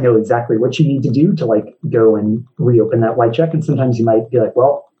 sometimes you might know exactly what you need to do to like go and reopen that white check. And sometimes you might be like,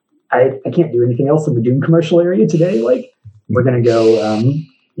 well, I can't do anything else in the Doom commercial area today. Like we're going to go,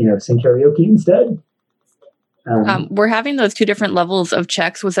 sing karaoke instead. We're having those 2 different levels of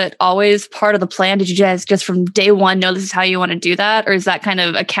checks. Was it always part of the plan? Did you guys just from day one know this is how you want to do that? Or is that kind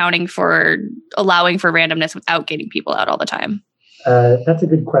of accounting for allowing for randomness without getting people out all the time? That's a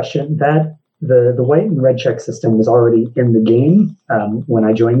good question. That the white and red check system was already in the game when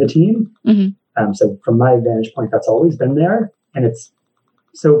I joined the team. So from my vantage point, that's always been there. And it's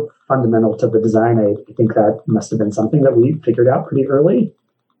so fundamental to the design. I think that must have been something that we figured out pretty early.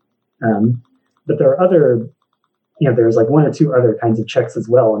 But there are other, there's like 1 or 2 other kinds of checks as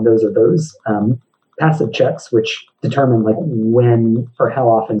well. And those are those passive checks, which determine like when or how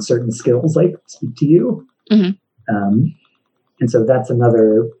often certain skills like speak to you. And so that's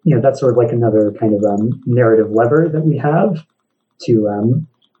another, that's sort of like another kind of narrative lever that we have to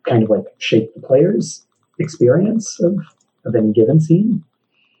kind of like shape the player's experience of any given scene.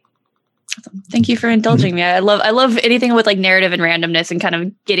 Thank you for indulging me. I love anything with like narrative and randomness and kind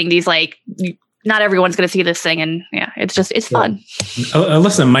of getting these like not everyone's going to see this thing. And yeah, it's fun.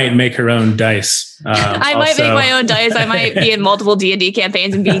 Alyssa might make her own dice. I might make my own dice. I might be in multiple D&D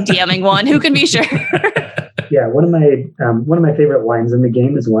campaigns and be DMing one. Who can be sure? Yeah, one of my favorite lines in the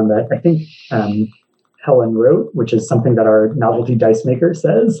game is one that I think Helen wrote, which is something that our novelty dice maker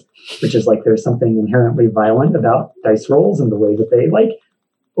says, which is like there's something inherently violent about dice rolls and the way that they like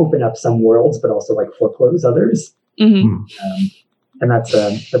open up some worlds, but also like foreclose others. Mm-hmm. And that's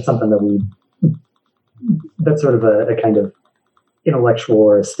something that that's sort of a kind of intellectual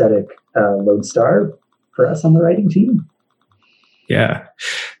or aesthetic lodestar for us on the writing team. Yeah.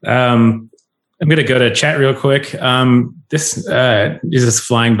 I'm going to go to chat real quick. This is just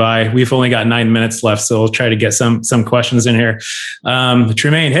flying by. We've only got 9 minutes left, so we'll try to get some questions in here.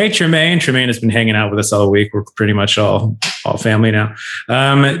 Tremaine, hey Tremaine. Tremaine has been hanging out with us all week. We're pretty much all family now.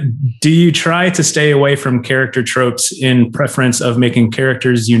 Do you try to stay away from character tropes in preference of making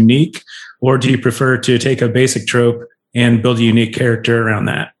characters unique, or do you prefer to take a basic trope and build a unique character around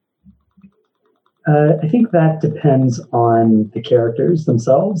that? I think that depends on the characters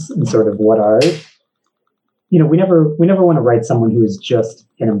themselves and sort of what are, we never want to write someone who is just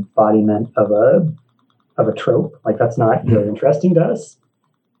an embodiment of a trope. Like that's not very interesting to us.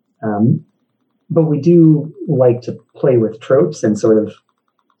 But we do like to play with tropes in sort of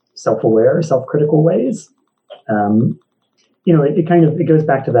self-aware, self-critical ways. It goes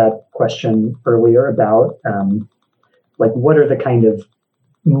back to that question earlier about like what are the kind of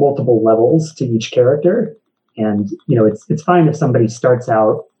multiple levels to each character. And, it's fine if somebody starts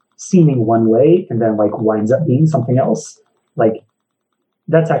out seeming one way and then like winds up being something else. Like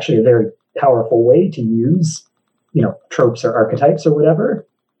that's actually a very powerful way to use, tropes or archetypes or whatever.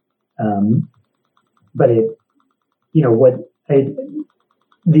 But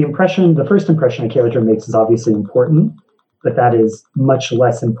the first impression a character makes is obviously important, but that is much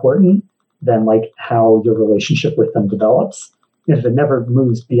less important than like how your relationship with them develops. If it never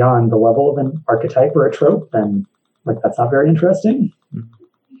moves beyond the level of an archetype or a trope, then like that's not very interesting.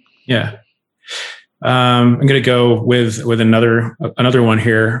 Yeah. I'm going to go with another one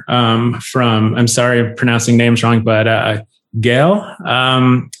here from, I'm sorry, I'm pronouncing names wrong, but Gail.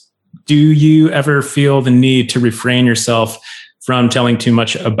 Do you ever feel the need to refrain yourself from telling too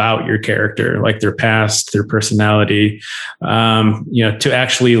much about your character, like their past, their personality, to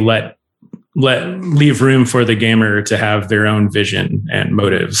actually leave room for the gamer to have their own vision and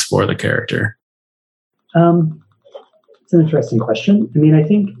motives for the character? It's an interesting question. I mean, I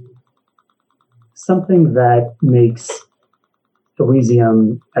think something that makes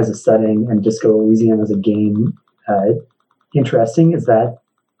Elysium as a setting and Disco Elysium as a game interesting is that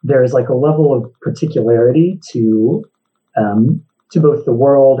there is like a level of particularity to both the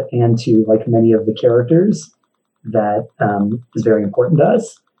world and to like many of the characters that is very important to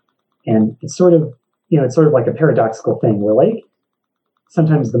us. And it's sort of like a paradoxical thing where like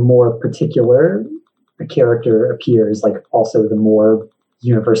sometimes the more particular a character appears, like also the more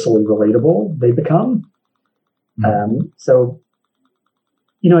universally relatable they become. Mm-hmm. So,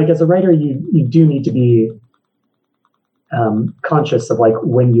 like as a writer, you do need to be conscious of like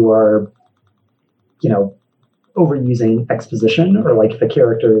when you are, overusing exposition or like the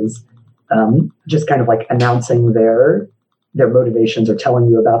character is just kind of like announcing their motivations or telling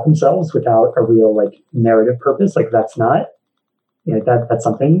you about themselves without a real like narrative purpose. Like that's not, that's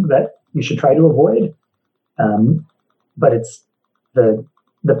something that you should try to avoid. But it's the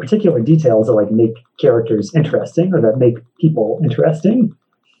particular details that like make characters interesting or that make people interesting.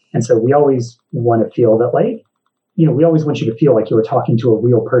 And so we always want to feel that like, we always want you to feel like you were talking to a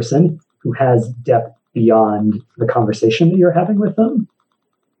real person who has depth beyond the conversation that you're having with them.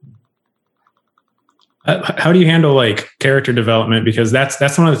 How do you handle like character development? Because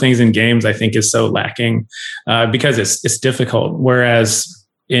that's one of the things in games I think is so lacking because it's difficult. Whereas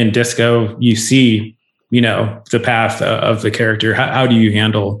in Disco, you see, the path of the character. How do you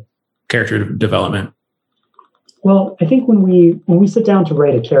handle character development? Well, I think when we sit down to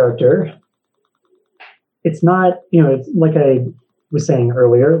write a character, it's not, it's like I was saying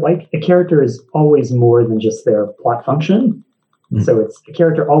earlier, like a character is always more than just their plot function. Mm-hmm. So it's a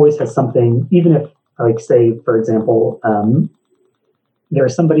character always has something, even if like say, for example,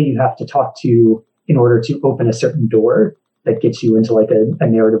 there's somebody you have to talk to in order to open a certain door that gets you into like a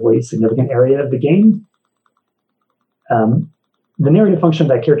narratively significant area of the game. The narrative function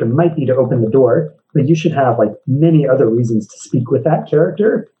of that character might be to open the door, but you should have like many other reasons to speak with that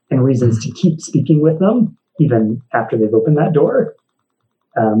character and reasons to keep speaking with them even after they've opened that door.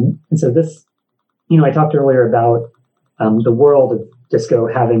 And so this, I talked earlier about the world of Disco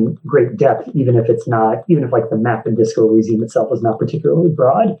having great depth, even if like the map in Disco Elysium itself is not particularly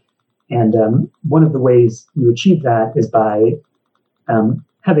broad. And one of the ways you achieve that is by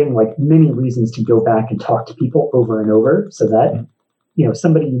having like many reasons to go back and talk to people over and over, so that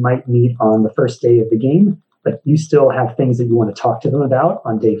somebody you might meet on the first day of the game, but you still have things that you want to talk to them about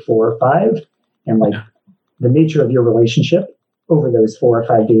on day 4 or 5, and like the nature of your relationship over those 4 or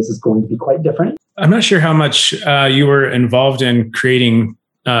 5 days is going to be quite different. I'm not sure how much you were involved in creating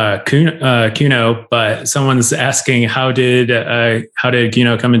Kuno, but someone's asking how did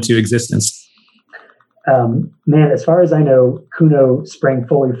Kuno come into existence? Man, as far as I know, Kuno sprang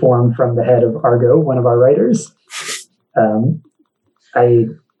fully formed from the head of Argo, one of our writers. I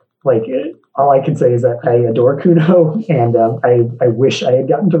like it. All I can say is that I adore Kuno, and I wish I had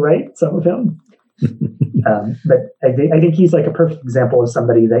gotten to write some of him. But I think he's like a perfect example of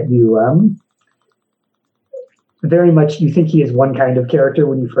somebody that you very much, you think he is one kind of character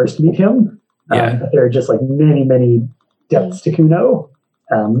when you first meet him. But there are just like many, many depths to Kuno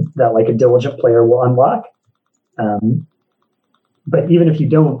that like a diligent player will unlock. But even if you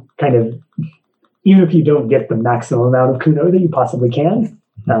don't get the maximum amount of Kuno that you possibly can,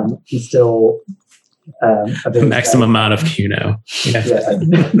 he's still the maximum amount of Kuno. Yeah.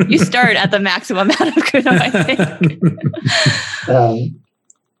 You start at the maximum amount of Kuno, I think.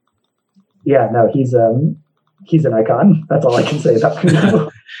 He's an icon. That's all I can say about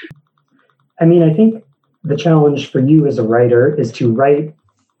Kuno. I mean, I think the challenge for you as a writer is to write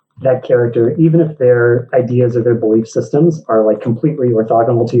that character, even if their ideas or their belief systems are like completely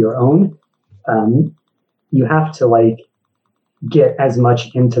orthogonal to your own. You have to like get as much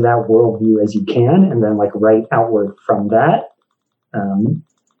into that worldview as you can, and then like write outward from that.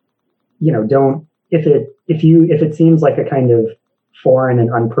 If it seems like a kind of foreign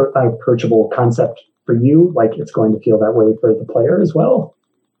and unapproachable concept for you, like it's going to feel that way for the player as well.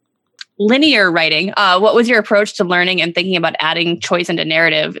 Linear writing. What was your approach to learning and thinking about adding choice into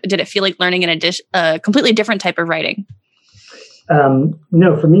narrative? Did it feel like learning a completely different type of writing?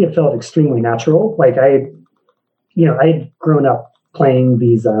 No, for me, it felt extremely natural. Like I'd grown up playing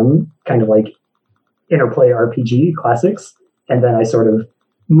these kind of like interplay RPG classics, and then I sort of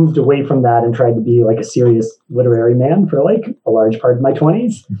moved away from that and tried to be like a serious literary man for like a large part of my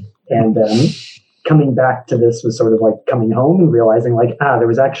 20s. And coming back to this was sort of like coming home and realizing like, there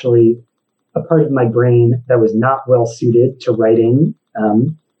was actually a part of my brain that was not well suited to writing,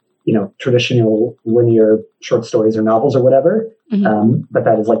 traditional linear short stories or novels or whatever. Mm-hmm. But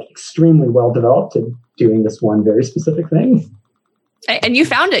that is like extremely well developed in doing this one very specific thing. And you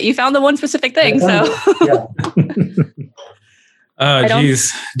found it. You found the one specific thing. So yeah. Oh,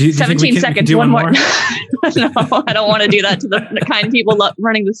 geez. 17 seconds. Do one more. No, I don't want to do that to the kind people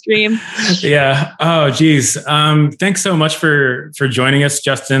running the stream. Yeah. Oh, geez. Thanks so much for joining us,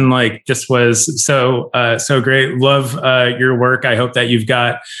 Justin. Like, this was so great. Love your work. I hope that you've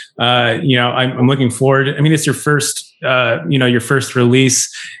got. I'm looking forward. I mean, it's your first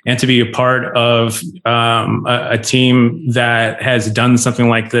release, and to be a part of a team that has done something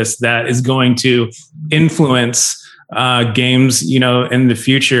like this that is going to influence games, in the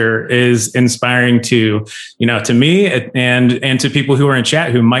future is inspiring to me and to people who are in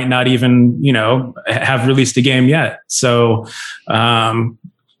chat who might not even, have released a game yet. So,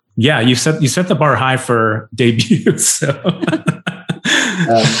 you set the bar high for debuts. So.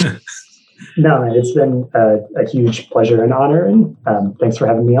 No, man, it's been a huge pleasure and honor, and thanks for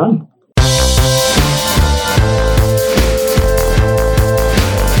having me on.